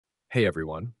Hey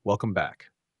everyone, welcome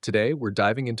back. Today, we're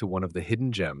diving into one of the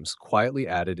hidden gems quietly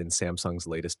added in Samsung's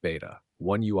latest beta,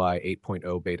 One UI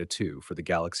 8.0 Beta 2 for the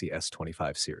Galaxy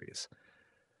S25 series.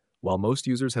 While most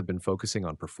users have been focusing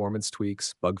on performance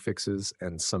tweaks, bug fixes,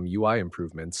 and some UI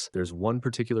improvements, there's one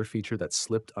particular feature that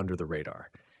slipped under the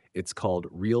radar. It's called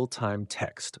real-time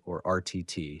text, or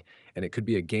RTT, and it could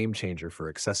be a game changer for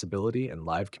accessibility and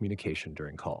live communication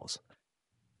during calls.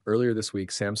 Earlier this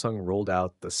week, Samsung rolled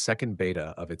out the second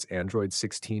beta of its Android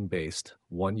 16 based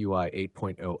One UI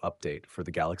 8.0 update for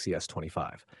the Galaxy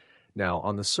S25. Now,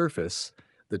 on the surface,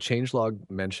 the changelog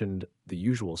mentioned the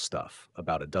usual stuff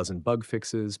about a dozen bug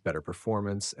fixes, better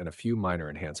performance, and a few minor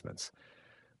enhancements.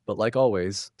 But like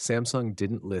always, Samsung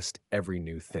didn't list every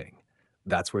new thing.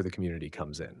 That's where the community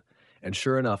comes in. And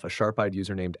sure enough, a sharp eyed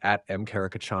user named at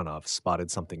mkarakachanov spotted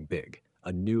something big,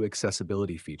 a new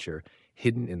accessibility feature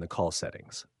hidden in the call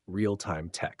settings, real time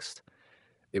text.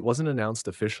 It wasn't announced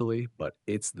officially, but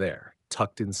it's there,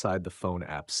 tucked inside the phone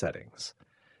app settings.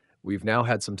 We've now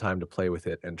had some time to play with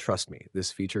it, and trust me,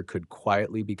 this feature could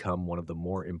quietly become one of the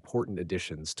more important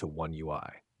additions to One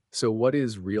UI. So, what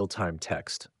is real time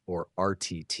text, or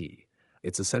RTT?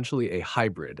 It's essentially a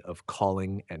hybrid of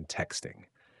calling and texting.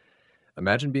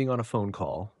 Imagine being on a phone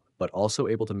call, but also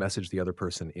able to message the other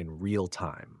person in real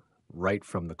time, right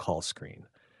from the call screen.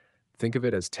 Think of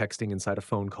it as texting inside a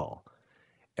phone call.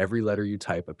 Every letter you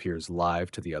type appears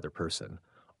live to the other person,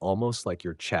 almost like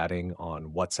you're chatting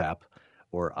on WhatsApp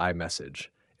or iMessage,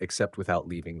 except without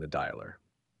leaving the dialer.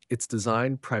 It's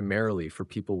designed primarily for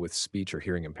people with speech or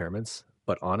hearing impairments,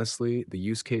 but honestly, the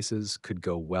use cases could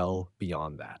go well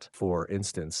beyond that. For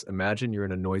instance, imagine you're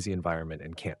in a noisy environment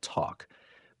and can't talk,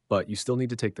 but you still need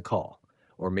to take the call.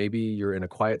 Or maybe you're in a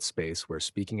quiet space where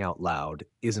speaking out loud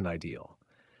isn't ideal.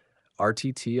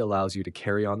 RTT allows you to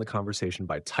carry on the conversation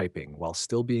by typing while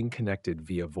still being connected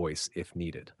via voice if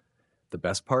needed. The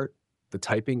best part? The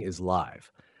typing is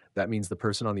live. That means the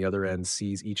person on the other end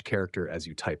sees each character as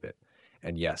you type it.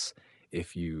 And yes,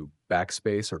 if you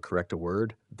backspace or correct a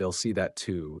word, they'll see that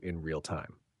too in real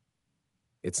time.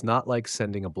 It's not like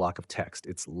sending a block of text,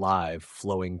 it's live,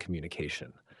 flowing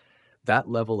communication. That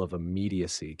level of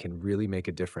immediacy can really make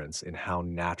a difference in how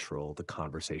natural the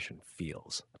conversation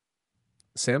feels.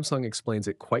 Samsung explains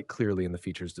it quite clearly in the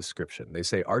feature's description. They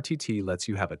say RTT lets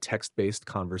you have a text based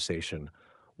conversation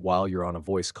while you're on a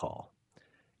voice call.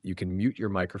 You can mute your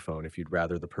microphone if you'd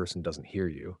rather the person doesn't hear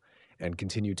you and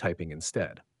continue typing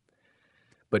instead.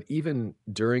 But even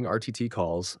during RTT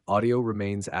calls, audio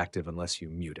remains active unless you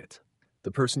mute it.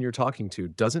 The person you're talking to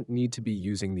doesn't need to be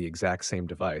using the exact same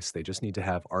device, they just need to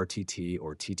have RTT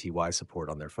or TTY support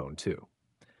on their phone too.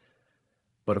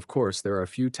 But of course, there are a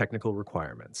few technical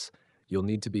requirements. You'll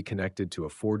need to be connected to a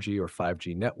 4G or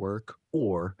 5G network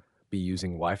or be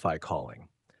using Wi Fi calling.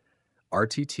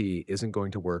 RTT isn't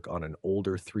going to work on an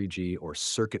older 3G or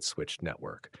circuit switched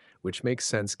network, which makes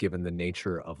sense given the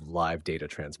nature of live data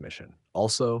transmission.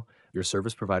 Also, your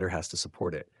service provider has to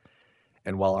support it.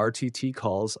 And while RTT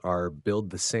calls are billed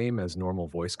the same as normal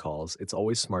voice calls, it's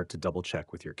always smart to double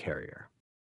check with your carrier.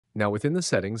 Now, within the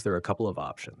settings, there are a couple of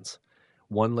options.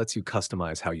 One lets you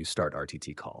customize how you start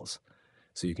RTT calls.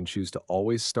 So you can choose to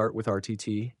always start with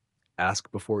RTT, ask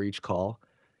before each call,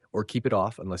 or keep it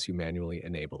off unless you manually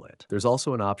enable it. There's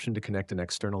also an option to connect an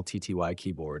external TTY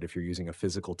keyboard if you're using a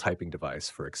physical typing device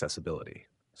for accessibility.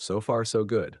 So far, so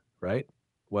good, right?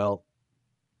 Well,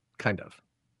 kind of.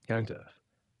 Kind of.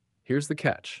 Here's the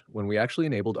catch. When we actually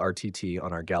enabled RTT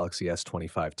on our Galaxy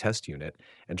S25 test unit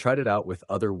and tried it out with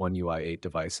other One UI 8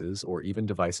 devices or even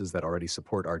devices that already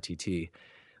support RTT,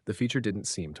 the feature didn't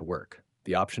seem to work.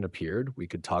 The option appeared, we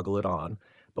could toggle it on,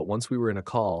 but once we were in a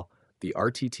call, the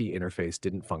RTT interface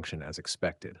didn't function as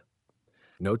expected.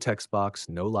 No text box,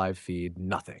 no live feed,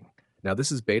 nothing. Now,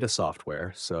 this is beta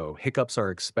software, so hiccups are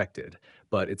expected,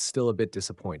 but it's still a bit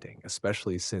disappointing,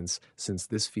 especially since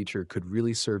this feature could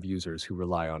really serve users who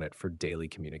rely on it for daily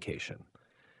communication.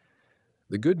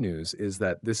 The good news is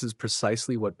that this is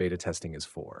precisely what beta testing is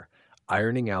for,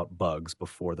 ironing out bugs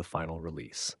before the final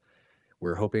release.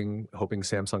 We're hoping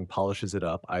Samsung polishes it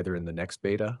up either in the next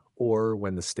beta or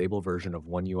when the stable version of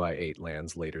One UI 8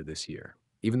 lands later this year.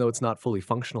 Even though it's not fully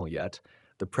functional yet,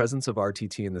 the presence of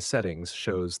RTT in the settings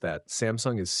shows that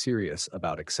Samsung is serious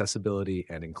about accessibility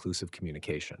and inclusive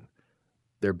communication.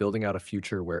 They're building out a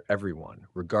future where everyone,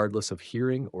 regardless of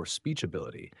hearing or speech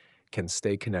ability, can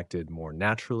stay connected more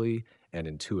naturally and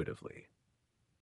intuitively.